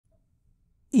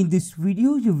In this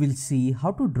video, you will see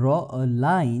how to draw a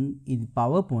line in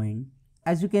PowerPoint.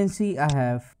 As you can see, I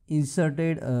have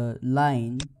inserted a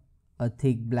line, a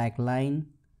thick black line,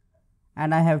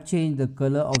 and I have changed the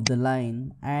color of the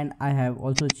line, and I have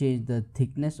also changed the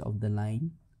thickness of the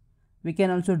line. We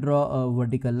can also draw a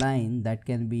vertical line that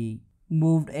can be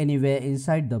moved anywhere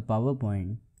inside the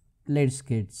PowerPoint. Let's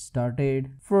get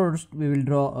started. First, we will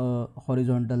draw a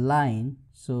horizontal line.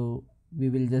 So we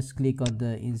will just click on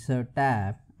the insert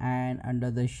tab, and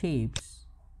under the shapes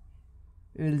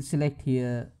we will select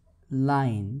here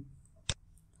line.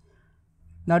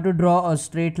 Now to draw a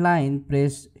straight line,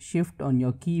 press shift on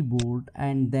your keyboard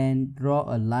and then draw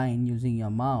a line using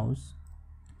your mouse.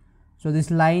 So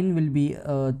this line will be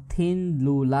a thin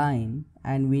blue line,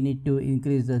 and we need to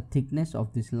increase the thickness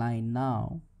of this line.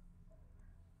 Now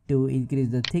to increase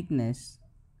the thickness,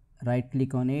 right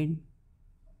click on it,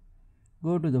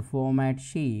 go to the format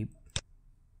shape,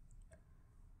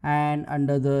 and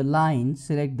under the line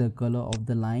select the color of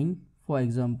the line. For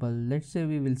example, let's say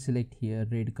we will select here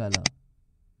red color,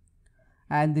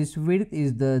 and this width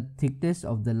is the thickness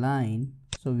of the line,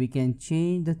 so we can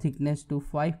change the thickness to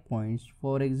 5 points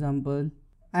for example.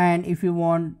 And if you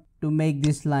want to make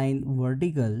this line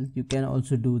vertical, you can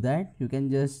also do that. You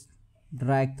can just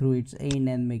drag through its end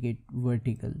and make it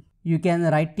vertical. You can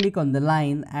right click on the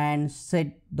line and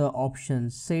set the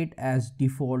option set as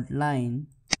default line.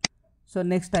 So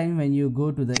next time when you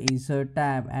go to the insert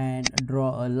tab and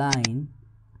draw a line,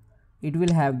 it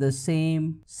will have the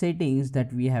same settings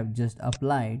that we have just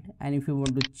applied. And if you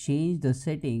want to change the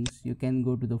settings, you can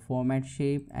go to the format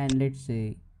shape and let's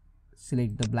say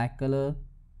select the black color,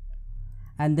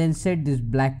 and then set this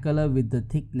black color with the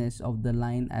thickness of the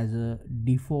line as a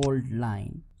default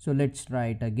line. So let's try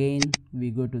it again. We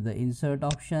go to the insert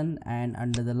option, and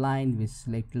under the line we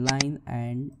select line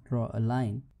and draw a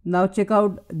line. Now check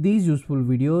out these useful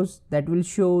videos that will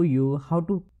show you how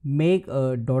to make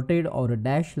a dotted or a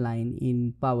dash line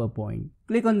in PowerPoint.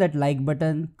 Click on that like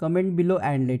button, comment below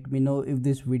and let me know if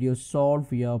this video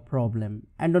solved your problem.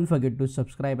 And don't forget to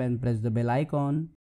subscribe and press the bell icon.